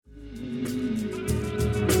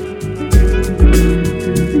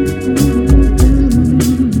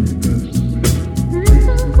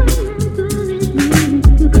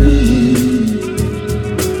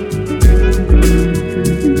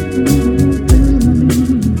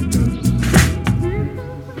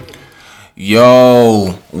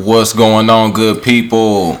Yo, what's going on, good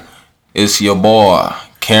people? It's your boy,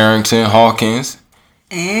 Carrington Hawkins.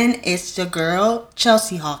 And it's your girl,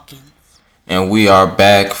 Chelsea Hawkins. And we are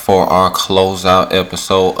back for our closeout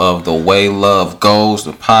episode of The Way Love Goes,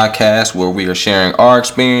 the podcast where we are sharing our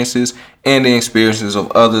experiences and the experiences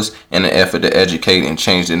of others in an effort to educate and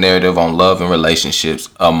change the narrative on love and relationships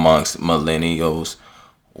amongst millennials.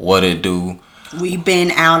 What it do? We've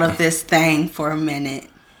been out of this thing for a minute.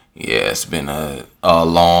 Yeah, it's been a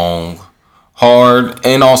long, hard,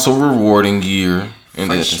 and also rewarding year at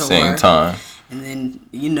the same time. And then,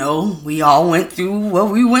 we all went through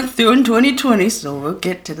what we went through in 2020, so we'll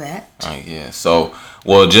get to that. Yeah, so,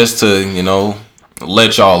 just to,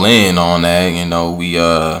 let y'all in on that, we,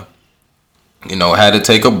 had to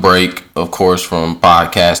take a break, of course, from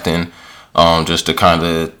podcasting, just to kind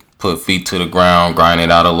of put feet to the ground, grind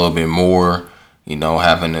it out a little bit more,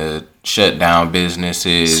 having to shut down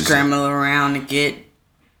businesses. Scramble around to get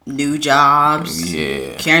new jobs.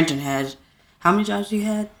 Yeah. Carrington had, how many jobs you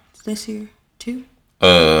had this year? 2?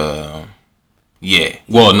 Yeah.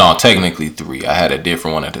 Well, no, technically 3. I had a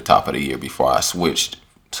different one at the top of the year before I switched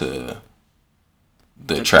to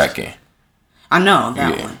the tracking. I know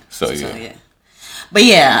that one. So yeah. But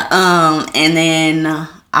yeah, and then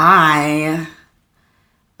I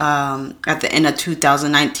at the end of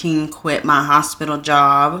 2019 quit my hospital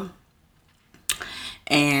job,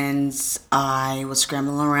 and I was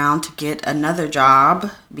scrambling around to get another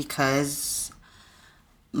job because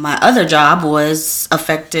my other job was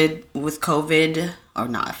affected with COVID, or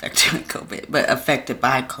not affected with COVID, but affected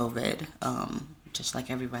by COVID, just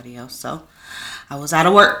like everybody else. So I was out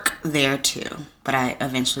of work there too, but I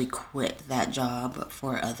eventually quit that job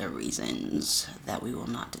for other reasons that we will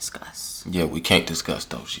not discuss. Yeah, we can't discuss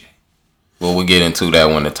those yet. Well, we'll get into that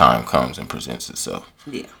when the time comes and presents itself.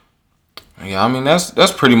 Yeah. Yeah, I mean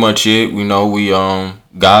that's pretty much it. We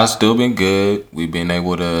God's still been good. We've been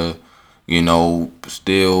able to,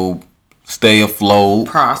 still stay afloat,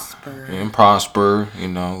 prosper,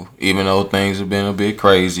 even though things have been a bit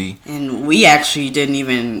crazy. And we actually didn't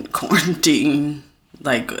even quarantine.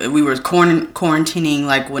 Like, we were quarantining,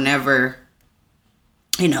 like, whenever,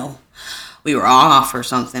 we were off or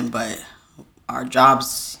something, but our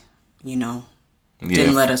jobs,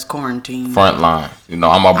 didn't let us quarantine. Front line. I'm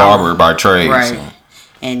a barber by trade. Right. So.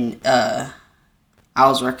 And I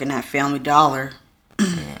was working at Family Dollar.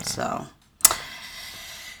 Yeah. So.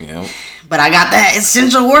 Yep. But I got that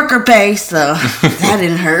essential worker pay, so that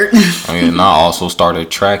didn't hurt. And I also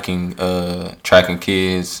started tracking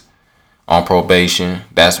kids on probation.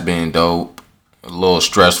 That's been dope. A lot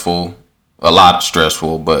stressful,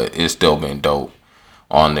 but it's still been dope.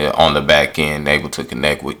 On the back end, able to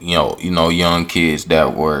connect with young kids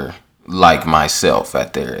that were like myself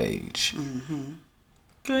at their age. Mm-hmm.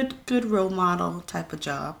 Good role model type of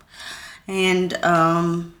job. And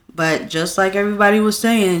but just like everybody was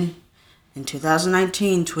saying, in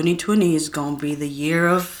 2019, 2020 is gonna be the year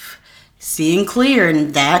of seeing clear,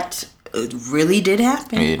 and that it really did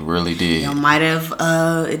happen. It really did. Might have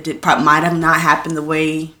not happened the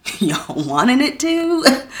way y'all wanted it to.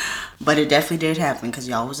 But it definitely did happen because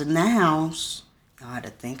y'all was in the house. Y'all had to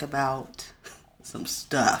think about some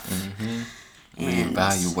stuff. Mm-hmm. And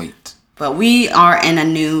evaluate. But we are in a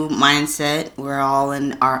new mindset. We're all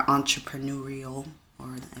in our entrepreneurial,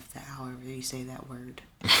 or however you say that word,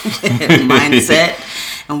 mindset.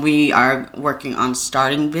 And we are working on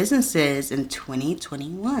starting businesses in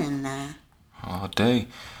 2021. All day.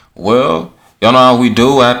 Well, y'all know how we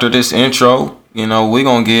do after this intro. We're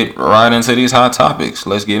going to get right into these hot topics.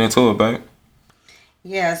 Let's get into it, babe.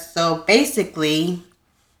 Yeah, so basically,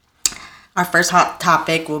 our first hot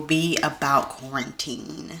topic will be about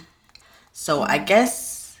quarantine. So I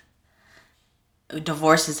guess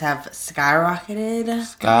divorces have skyrocketed.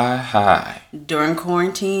 Sky high. During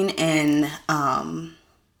quarantine. And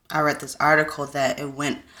I read this article that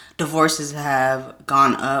divorces have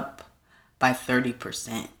gone up by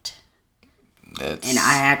 30%. And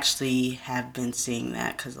I actually have been seeing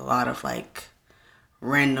that because a lot of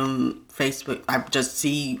random Facebook, I just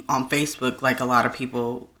see on Facebook a lot of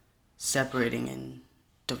people separating and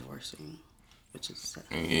divorcing, which is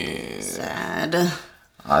sad.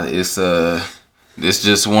 It's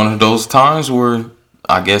just one of those times where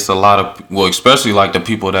I guess a lot of, especially the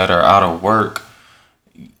people that are out of work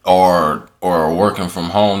or working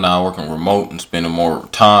from home now, working remote and spending more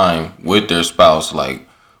time with their spouse,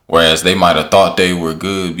 whereas they might have thought they were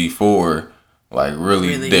good before,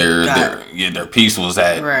 really their peace was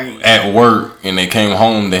at work and they came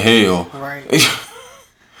home to hell. Right.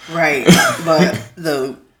 Right. But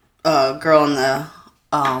the girl in the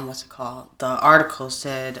what's it called? The article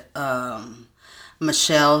said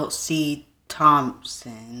Michelle C.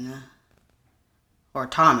 Thompson or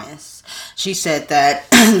Thomas. She said that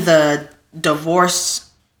the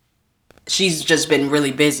divorce, she's just been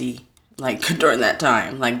really busy, like during that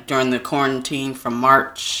time, like during the quarantine from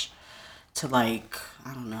March to like,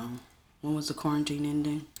 I don't know, when was the quarantine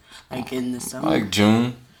ending? Like in the summer, like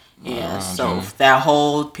June. yeah, so that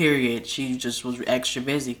whole period, she just was extra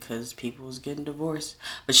busy because people was getting divorced.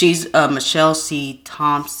 But she's Michelle C.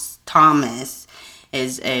 Thomas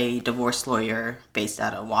is a divorce lawyer based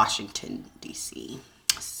out of Washington, D.C.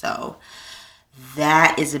 So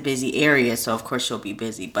that is a busy area. So of course she'll be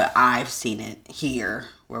busy. But I've seen it here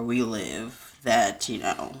where we live that,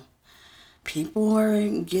 people are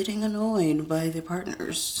getting annoyed by their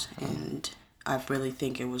partners. And I really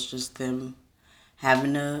think it was just them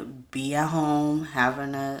having to be at home,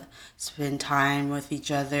 having to spend time with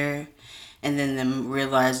each other, and then them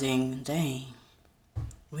realizing, dang,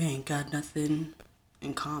 we ain't got nothing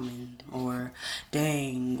in common, or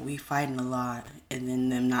dang, we fighting a lot, and then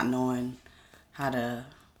them not knowing how to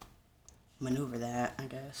maneuver that, I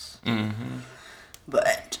guess. Mm-hmm.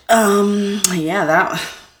 But, yeah, what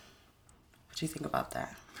do you think about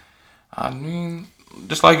that? I mean,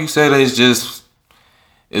 just like you said,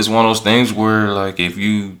 it's one of those things where, like, if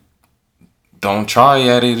you don't try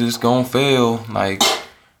at it, it's gonna fail. Like,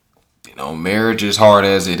 marriage is hard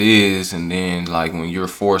as it is, and then, like, when you're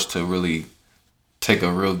forced to really take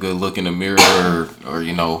a real good look in the mirror, or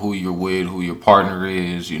who you're with, who your partner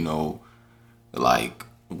is, like,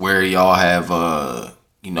 where y'all have,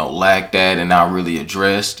 lacked at and not really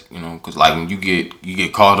addressed, because, like, when you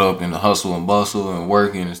get caught up in the hustle and bustle and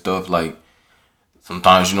working and stuff, like,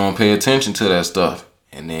 sometimes you don't pay attention to that stuff.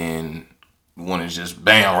 And then when it's just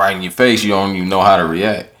bam right in your face, you don't even know how to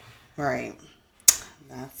react. Right.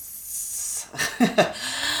 That's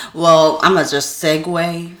well, I'm gonna just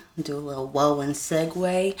segue, do a little whoa and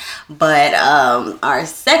segue. But our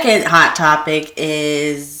second hot topic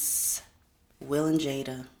is Will and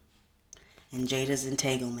Jada's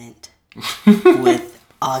entanglement with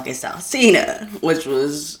August Alsina, which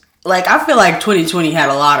was like, I feel like 2020 had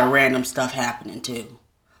a lot of random stuff happening too.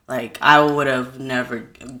 Like, I would have never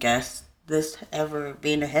guessed this ever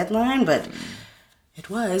being a headline, but it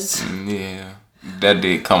was. Yeah, that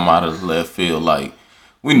did come out of left field. Like,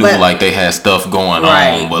 we knew like they had stuff going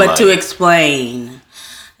on, but like, to explain,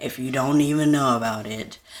 if you don't even know about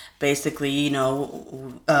it, basically,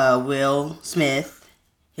 Will Smith,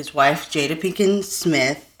 his wife Jada Pinkett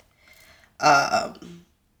Smith, I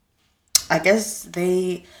guess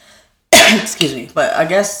they, excuse me, but I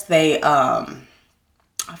guess they,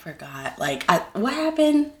 I forgot. Like, what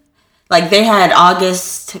happened? Like, they had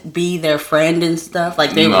August be their friend and stuff.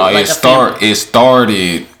 Like, they were like it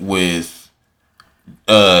started with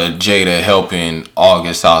Jada helping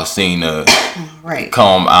August Alsina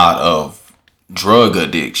come out of drug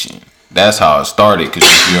addiction. That's how it started. Because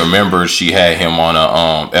if you remember, she had him on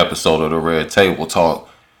a episode of the Red Table Talk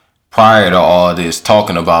prior to all this,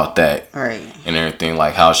 talking about that, and everything,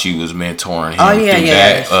 like how she was mentoring him. Oh yeah,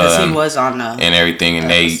 yeah, because he was on the and everything, and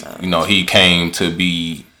episode. He came to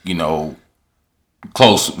be,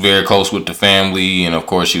 very close with the family, and of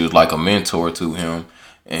course she was like a mentor to him.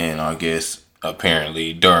 And I guess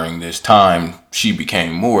apparently during this time she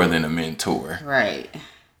became more than a mentor. Right.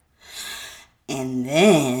 And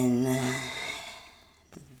then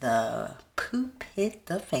the poop hit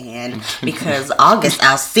the fan because August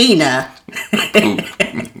Alsina,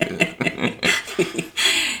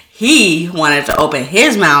 he wanted to open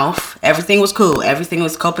his mouth. Everything was cool. Everything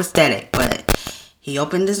was copacetic. But he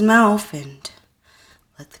opened his mouth and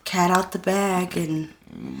let the cat out the bag and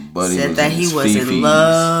said that he was in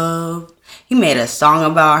love. He made a song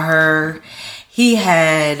about her. He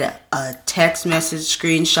had a text message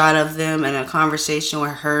screenshot of them and a conversation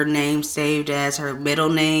with her name saved as her middle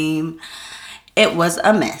name. It was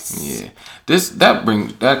a mess. Yeah.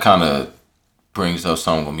 That kind of brings up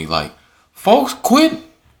something with me. Like, folks, quit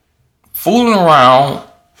fooling around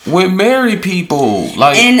with married people.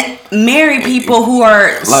 Like, and married people who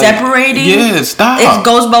are like, separating. Yeah, stop. It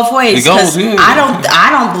goes both ways. It goes, yeah.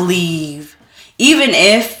 I don't believe, even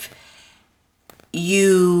if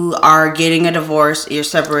you are getting a divorce, you're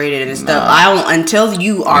separated and stuff. Until the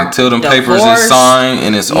papers is signed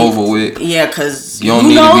and it's over with. Yeah, because you don't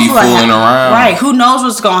need to be fooling around. Right? Who knows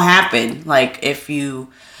what's gonna happen? Like, if you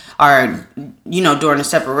are, during a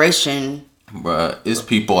separation. Bruh, it's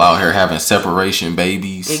people out here having separation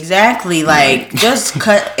babies. Exactly. Like, just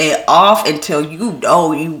cut it off until you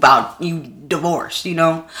know you divorced.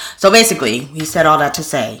 So basically, he said all that to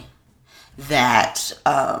say that.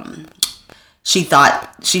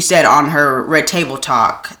 she said on her Red Table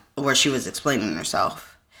Talk where she was explaining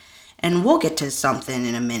herself. And we'll get to something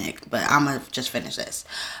in a minute, but I'm going to just finish this.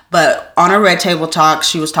 But on her Red Table Talk,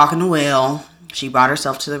 she was talking to Will. She brought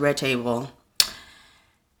herself to the Red Table.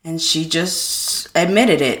 And she just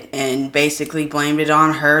admitted it and basically blamed it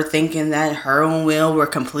on her, thinking that her and Will were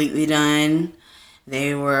completely done.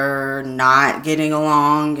 They were not getting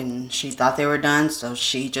along and she thought they were done, so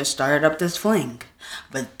she just started up this fling.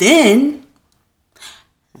 But then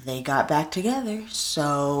they got back together,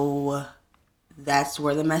 so that's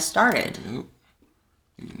where the mess started. You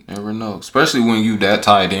never know, especially when you that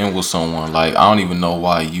tied in with someone. Like, I don't even know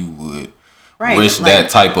why you would risk that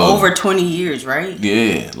type of over 20 years, right?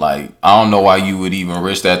 Yeah, like I don't know why you would even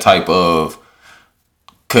risk that type of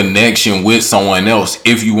connection with someone else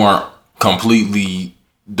if you weren't completely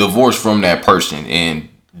divorced from that person and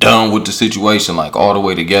done with the situation, like all the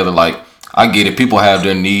way together. Like, I get it, people have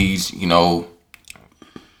their needs,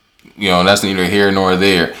 that's neither here nor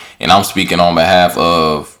there. And I'm speaking on behalf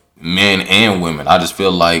of men and women. I just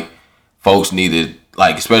feel like folks need to,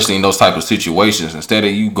 like, especially in those type of situations, instead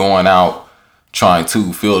of you going out trying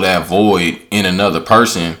to fill that void in another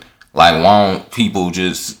person, like, why don't people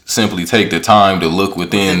just simply take the time to look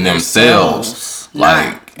within themselves?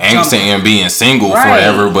 Like, I ain't saying being single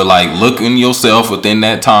forever, but like looking yourself within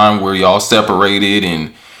that time where y'all separated,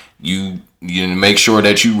 and you make sure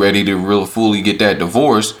that you ready to really fully get that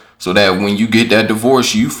divorce, so that when you get that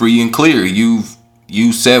divorce, you free and clear.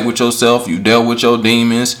 You sat with yourself, you dealt with your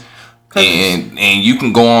demons, and you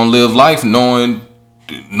can go on live life knowing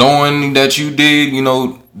that you did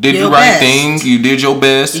the right thing, you did your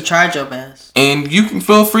best, you tried your best, and you can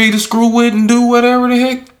feel free to screw with and do whatever the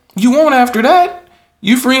heck you want after that.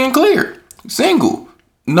 You free and clear, single,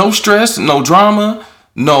 no stress, no drama,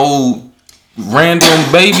 no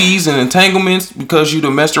random babies and entanglements because you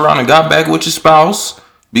done messed around and got back with your spouse,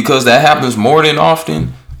 because that happens more than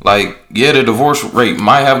often. Like, yeah, the divorce rate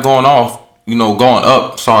might have gone up,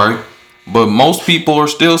 but most people are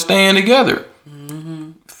still staying together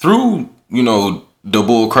through, the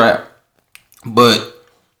bull crap. But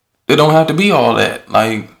it don't have to be all that.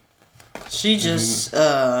 Like, she just,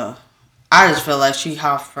 I just feel like she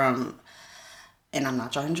hopped from, and I'm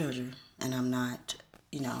not trying to judge her, and I'm not,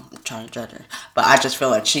 trying to judge her, but I just feel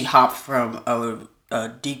like she hopped from a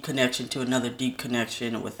deep connection to another deep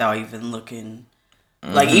connection without even looking,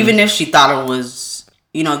 like, even if she thought it was,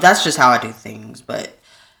 that's just how I do things, but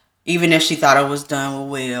even if she thought it was done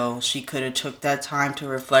with Will, she could have took that time to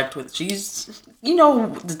reflect with, she's,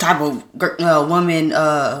 the type of woman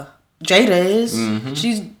Jada is.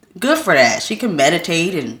 She's good for that. She can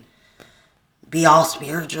meditate and be all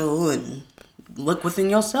spiritual and look within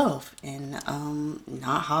yourself and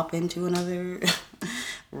not hop into another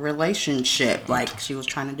relationship like she was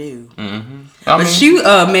trying to do. But she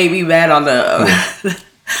made me mad on the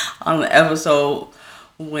on the episode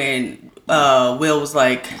when Will was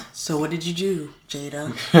like, "So what did you do,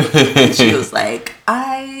 Jada?" And she was like,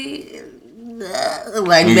 "I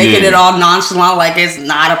making it all nonchalant, like it's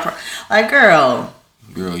not like girl,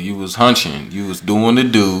 you was hunching, you was doing the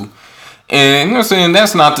do." And you know what I'm saying,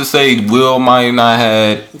 that's not to say Will might not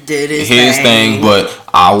have did his thing, but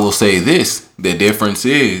I will say this: the difference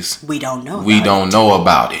is we don't know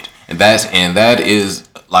about it, and that is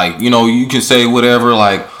like, you can say whatever,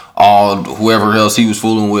 like whoever else he was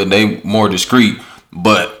fooling with, they more discreet,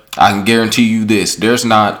 but I can guarantee you this: there's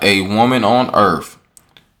not a woman on earth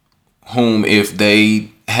whom, if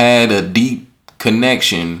they had a deep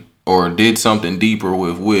connection or did something deeper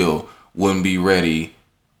with Will, wouldn't be ready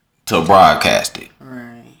to broadcast it.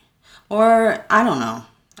 Right. Or, I don't know.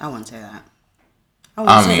 I wouldn't say that.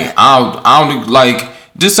 I don't like,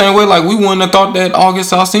 just same way, like, we wouldn't have thought that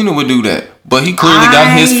August Alsina would do that, but he clearly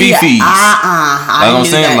got his fifis. I knew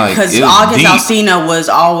saying, that, because August Alsina was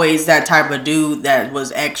always that type of dude that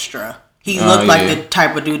was extra. He looked like the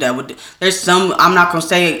type of dude that would. There's some. I'm not gonna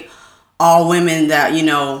say all women that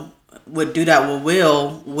would do that with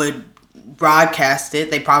Will would broadcast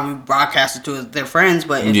it. They probably broadcast it to their friends,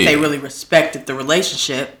 but if they really respected the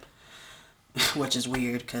relationship, which is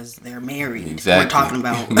weird because they're married. Exactly. We're talking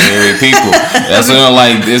about married people. That's what I'm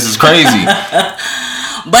like, this is crazy.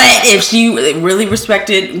 But if she really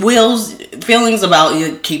respected Will's feelings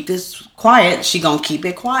about keep this quiet, she gonna keep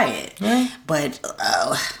it quiet. But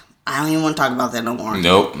I don't even want to talk about that no more.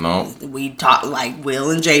 Nope. We talk like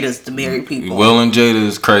Will and Jada's the married people. Will and Jada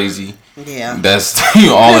is crazy. Yeah. That's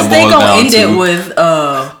all it boils down to. They gonna end it with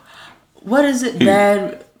what is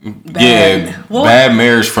it? Bad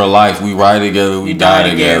marriage for life. We ride together, we die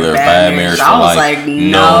together. Bad marriage for life. I was like,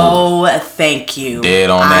 no, thank you. Dead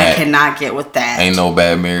on that. I cannot get with that. Ain't no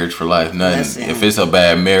bad marriage for life. Nothing. Listen, if it's a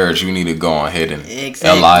bad marriage, you need to go ahead and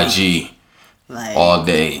LIG all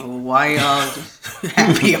day. Why y'all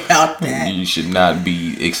happy about that? You should not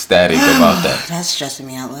be ecstatic about that. That's stressing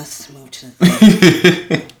me out. Let's move to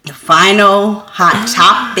the final hot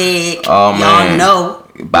topic. Oh man, y'all know.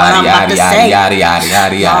 Body yada yada yada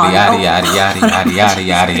yada yada yada yada yada yada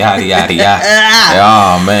yada yada yada yada.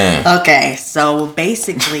 Oh man. Okay, so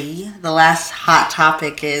basically, the last hot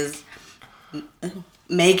topic is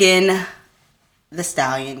Megan Thee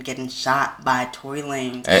Stallion getting shot by Tory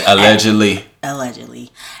Lanez.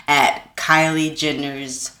 Allegedly. At Kylie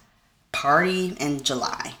Jenner's party in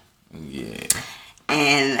July. Yeah.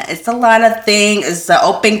 And it's a lot of things. It's an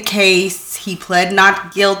open case. He pled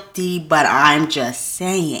not guilty, but I'm just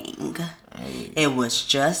saying. It was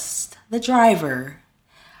just the driver,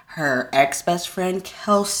 her ex-best friend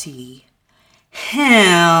Kelsey,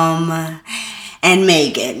 him, and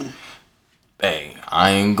Megan. Hey,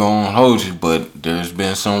 I ain't gonna hold you, but there's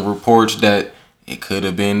been some reports that it could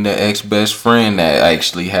have been the ex-best friend that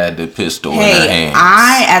actually had the pistol in her hands.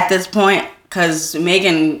 At this point, because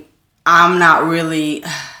Megan... I'm not really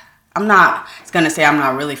feeling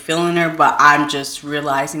her, but I'm just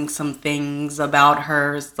realizing some things about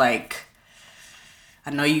her. It's like, I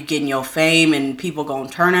know you getting your fame and people gonna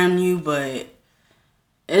turn on you, but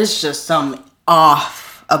it's just something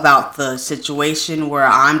off about the situation where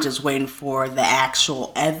I'm just waiting for the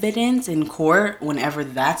actual evidence in court, whenever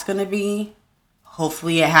that's gonna be.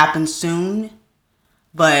 Hopefully it happens soon,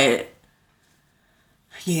 but...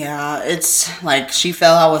 yeah, it's like she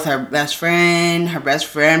fell out with her best friend. Her best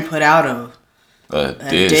friend put out a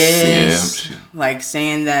diss, like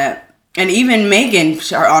saying that, and even Megan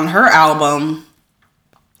on her album,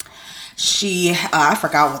 she I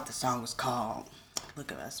forgot what the song was called.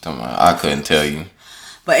 Look at us. I couldn't tell you.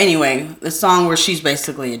 But anyway, the song where she's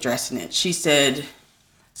basically addressing it, she said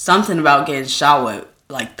something about getting shot with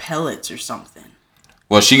like pellets or something.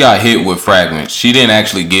 Well, she got hit with fragments. She didn't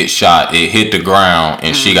actually get shot. It hit the ground,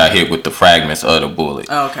 and she got hit with the fragments of the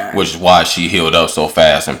bullet. Okay. Which is why she healed up so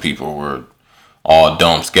fast, and people were all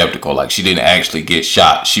dumb skeptical. Like, she didn't actually get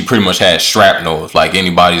shot. She pretty much had shrapnel. Like,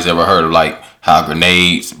 anybody's ever heard of, like, how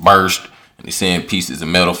grenades burst, and they send pieces of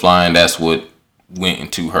metal flying. That's what went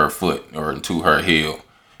into her foot or into her heel,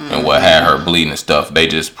 and what had her bleeding and stuff. They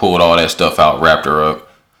just pulled all that stuff out, wrapped her up,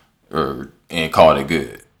 and called it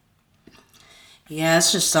good. Yeah,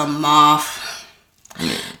 it's just something off.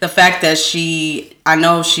 Yeah. The fact that I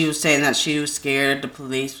know she was saying that she was scared the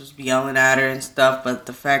police was yelling at her and stuff, but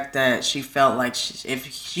the fact that she felt like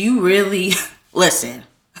if you really, listen,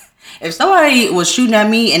 if somebody was shooting at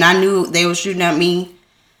me and I knew they were shooting at me,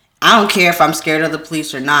 I don't care if I'm scared of the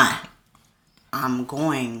police or not. I'm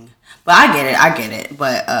going. But I get it.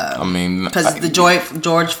 But I mean, because the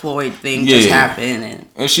George Floyd thing just happened,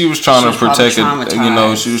 and she was trying to protect she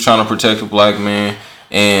was trying to protect a black man,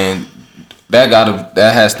 and that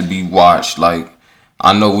has to be watched. Like,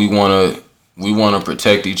 I know we wanna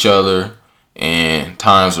protect each other, and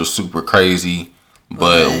times are super crazy,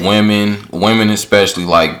 but women especially,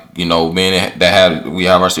 like, men we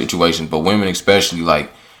have our situations, but women especially,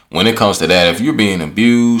 like, when it comes to that, if you're being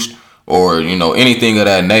abused, or anything of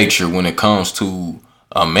that nature, when it comes to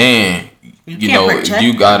a man, you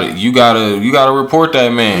gotta report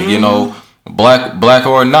that man. Black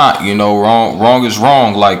or not, wrong is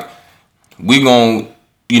wrong. Like, we gon'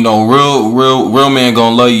 real men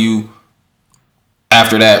gonna love you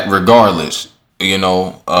after that, regardless,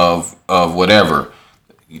 of whatever.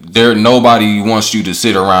 Nobody wants you to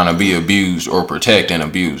sit around and be abused or protect an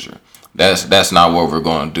abuser. That's not what we're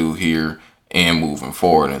gonna do here. And moving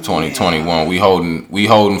forward in 2021, we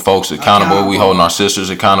holding folks accountable. We holding our sisters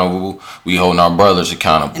accountable. We holding our brothers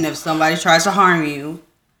accountable. And if somebody tries to harm you,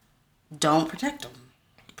 don't protect them.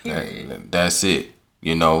 Period. That's it.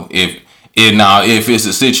 If it's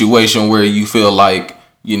a situation where you feel like,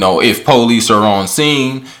 if police are on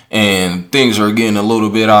scene and things are getting a little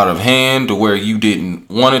bit out of hand to where you didn't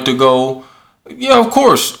want it to go, yeah, of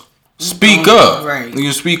course, speak up. Right.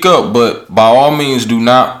 You speak up, but by all means, do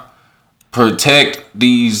not protect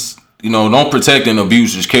these, don't protect an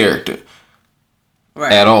abuser's character.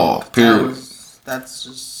 Right. At all. Period. That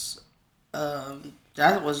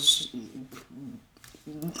was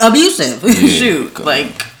abusive. Yeah, shoot.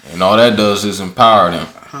 Like, and all that does is empower them.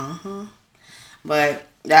 But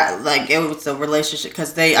that, like, it was a relationship,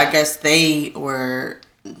 because I guess they were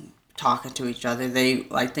talking to each other.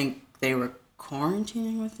 I think they were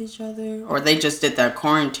quarantining with each other, or they just did that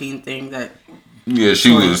quarantine thing that Yeah,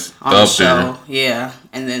 she was on the up show. there. Yeah,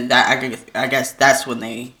 and then that I guess that's when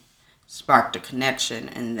they sparked a connection,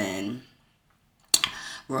 and then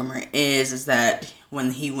rumor is that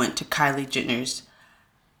when he went to Kylie Jenner's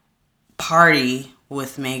party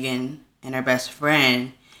with Megan and her best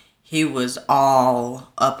friend, he was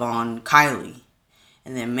all up on Kylie,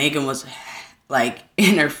 and then Megan was like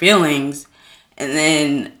in her feelings, and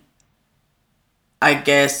then I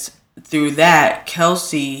guess through that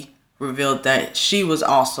Kelsey revealed that she was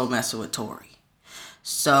also messing with Tori.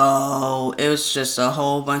 So it was just a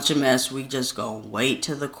whole bunch of mess. We just gonna wait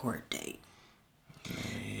till the court date.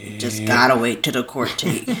 We just gotta wait till the court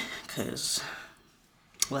date, cause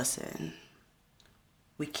listen,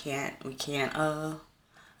 we can't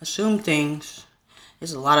assume things.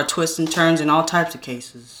 There's a lot of twists and turns in all types of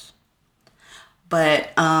cases.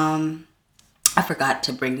 But I forgot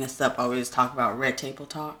to bring this up. I always talk about Red Table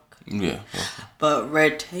Talk. Yeah. But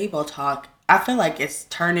Red Table Talk, I feel like it's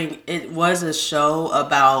turning. It was a show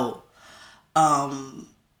about,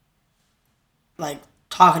 like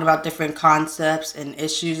talking about different concepts and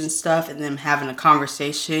issues and stuff, and them having a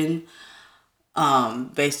conversation,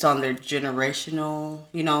 based on their generational,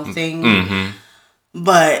 thing. Mm-hmm.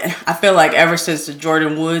 But I feel like ever since the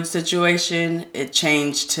Jordan Woods situation, it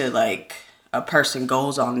changed to like a person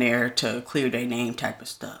goes on there to clear their name type of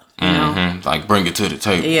stuff. You know? Mm-hmm. Like bring it to the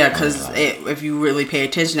table. Yeah, because if you really pay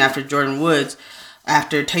attention, after Jordan Woods,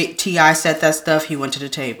 after T.I. said that stuff, he went to the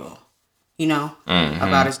table.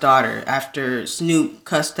 About his daughter. After Snoop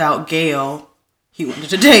cussed out Gail, he went to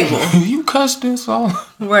the table. You cussed this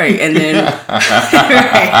off. Right, and then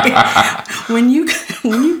right, when you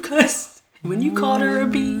called her a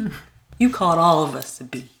B, you called all of us a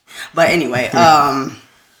B. But anyway, and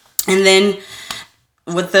then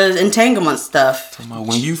with the entanglement stuff.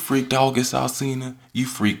 When you freaked August Alsina, you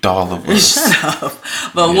freaked all of us. Shut up.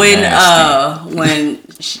 But when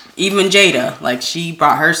even Jada, like, she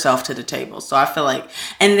brought herself to the table. So I feel like,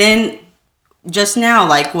 and then just now,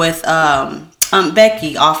 like with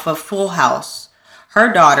Becky off of Full House,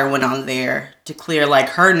 her daughter went on there to clear like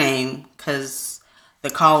her name because the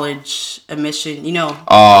college admission,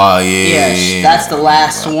 Oh yeah. that's the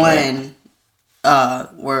last one.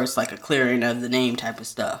 Where it's like a clearing of the name type of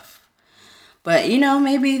stuff. But,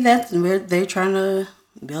 maybe that's where they're trying to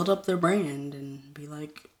build up their brand and be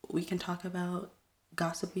like, we can talk about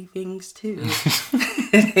gossipy things too.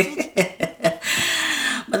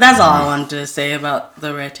 But that's all I wanted to say about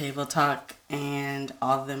the Red Table Talk and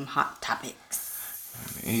all them hot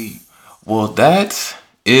topics. Hey, well, that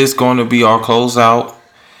is going to be our closeout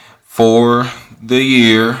for the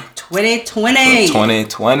year 2020.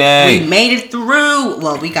 2020. We made it through.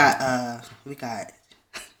 Well, we got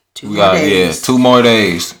 2 more days. Yeah, 2 more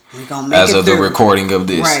days. We gonna make as it of through. The recording of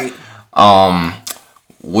this. Right.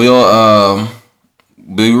 We'll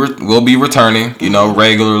be returning,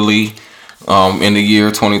 regularly in the year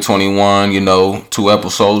 2021, 2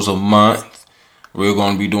 episodes a month. We're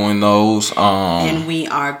going to be doing those. And we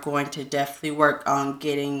are going to definitely work on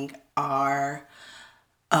getting our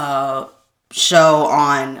show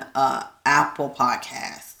on Apple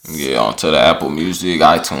Podcasts. Yeah, onto the Apple Music,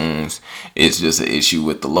 iTunes. It's just an issue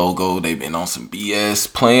with the logo. They've been on some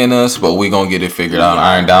BS playing us, but we're going to get it figured out,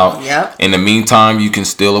 ironed out. Yep. In the meantime, you can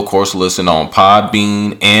still, of course, listen on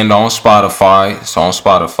Podbean and on Spotify. It's on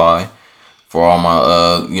Spotify for all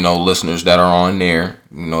my, listeners that are on there.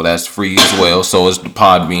 That's free as well. So it's the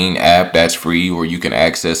Podbean app. That's free, or you can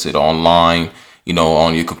access it online,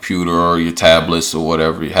 on your computer or your tablets or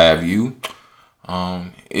whatever have you.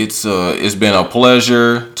 It's been a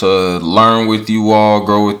pleasure to learn with you all,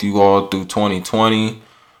 grow with you all through 2020.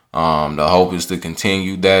 The hope is to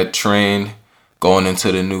continue that trend going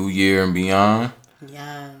into the new year and beyond.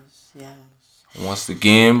 Yes. Once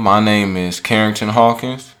again, my name is Carrington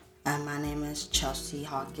Hawkins. And my name is Chelsea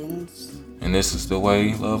Hawkins. And this is the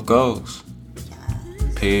way love goes.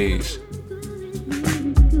 Yes. Peace.